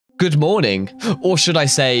good morning. Or should I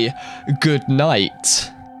say, good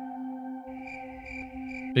night?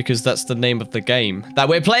 Because that's the name of the game that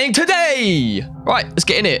we're playing today. Right, let's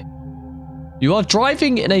get in it. You are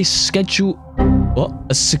driving in a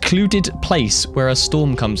a secluded place where a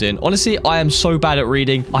storm comes in. Honestly, I am so bad at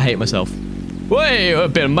reading. I hate myself. Wait, a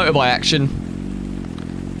bit of motorbike action.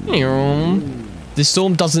 This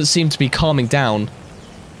storm doesn't seem to be calming down.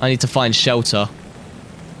 I need to find shelter.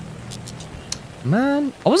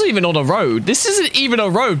 Man, I wasn't even on a road. This isn't even a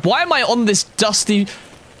road. Why am I on this dusty...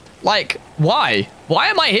 Like, why? Why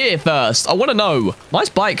am I here first? I want to know. Nice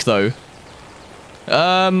bike, though.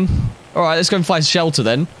 Alright, let's go and find shelter,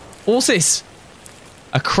 then. What's this?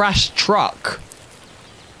 A crashed truck.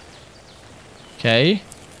 Okay.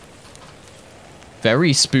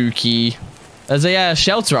 Very spooky. There's a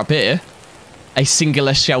shelter up here. A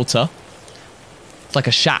singular shelter. It's like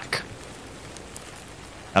a shack.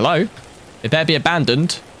 Hello? It better be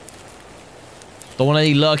abandoned. Don't want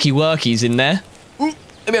any lurky-workies in there. Ooh,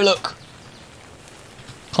 let me have a look.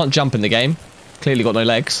 Can't jump in the game. Clearly got no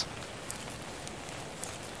legs.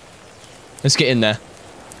 Let's get in there.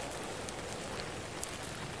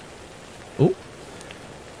 Oh.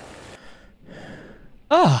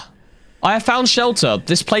 Ah. I have found shelter.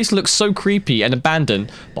 This place looks so creepy and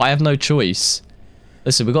abandoned, but I have no choice.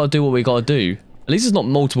 Listen, we got to do what we got to do. At least it's not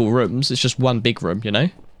multiple rooms. It's just one big room, you know?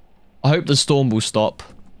 I hope the storm will stop.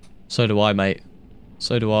 So do I, mate.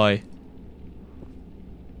 So do I.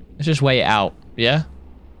 Let's just wait it out, yeah?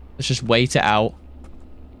 Let's just wait it out.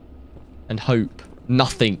 And hope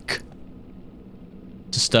nothing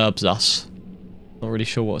disturbs us. Not really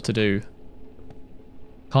sure what to do.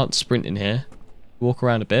 Can't sprint in here. Walk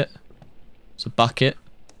around a bit. It's a bucket.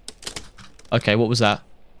 Okay, what was that?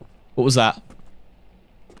 What was that?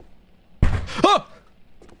 Oh!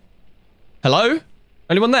 Hello?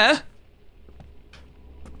 Anyone there?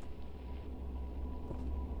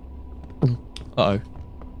 Uh-oh.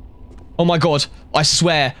 Oh my god. I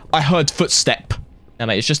swear I heard footstep. No,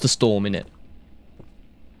 mate, it's just a storm, innit?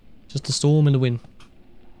 Just a storm in the wind.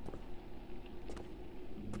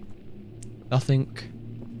 Nothing.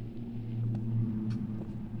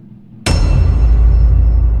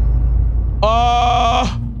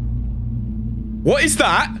 What is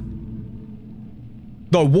that?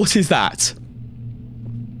 No, what is that?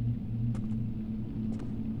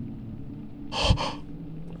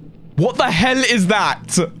 What the hell is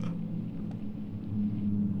that?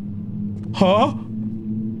 Huh?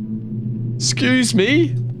 Excuse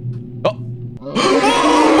me? Oh,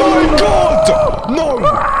 oh my god! No!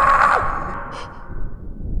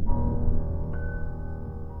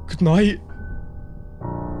 Good night.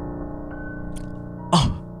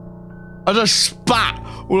 Oh, I just spat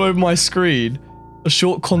all over my screen. A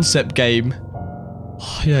short concept game.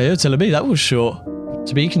 Oh, yeah, you're telling me that was short.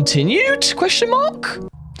 To be continued? Question mark?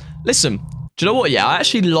 Listen, do you know what? Yeah, I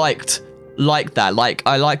actually liked that. Like,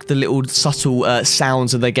 I like the little subtle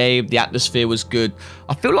sounds of the game. The atmosphere was good.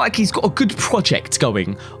 I feel like he's got a good project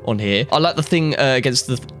going on here. I like the thing against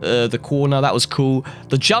the corner. That was cool.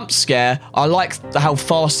 The jump scare, I liked how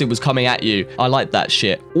fast it was coming at you. I like that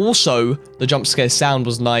shit. Also, the jump scare sound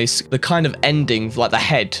was nice. The kind of ending, like the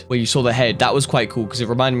head, where you saw the head, that was quite cool because it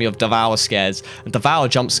reminded me of Devour scares. And Devour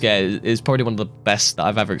jump scare is probably one of the best that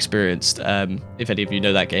I've ever experienced, if any of you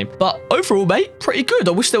know that game. But overall, mate, pretty good.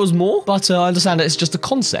 I wish there was more, but I understand that it's just a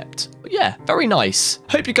concept. But yeah, very nice.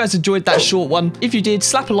 Hope you guys enjoyed that short one. If you did,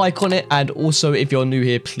 slap a like on it. And also, if you're new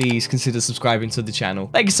here, please consider subscribing to the channel.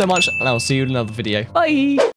 Thank you so much, and I'll see you in another video. Bye!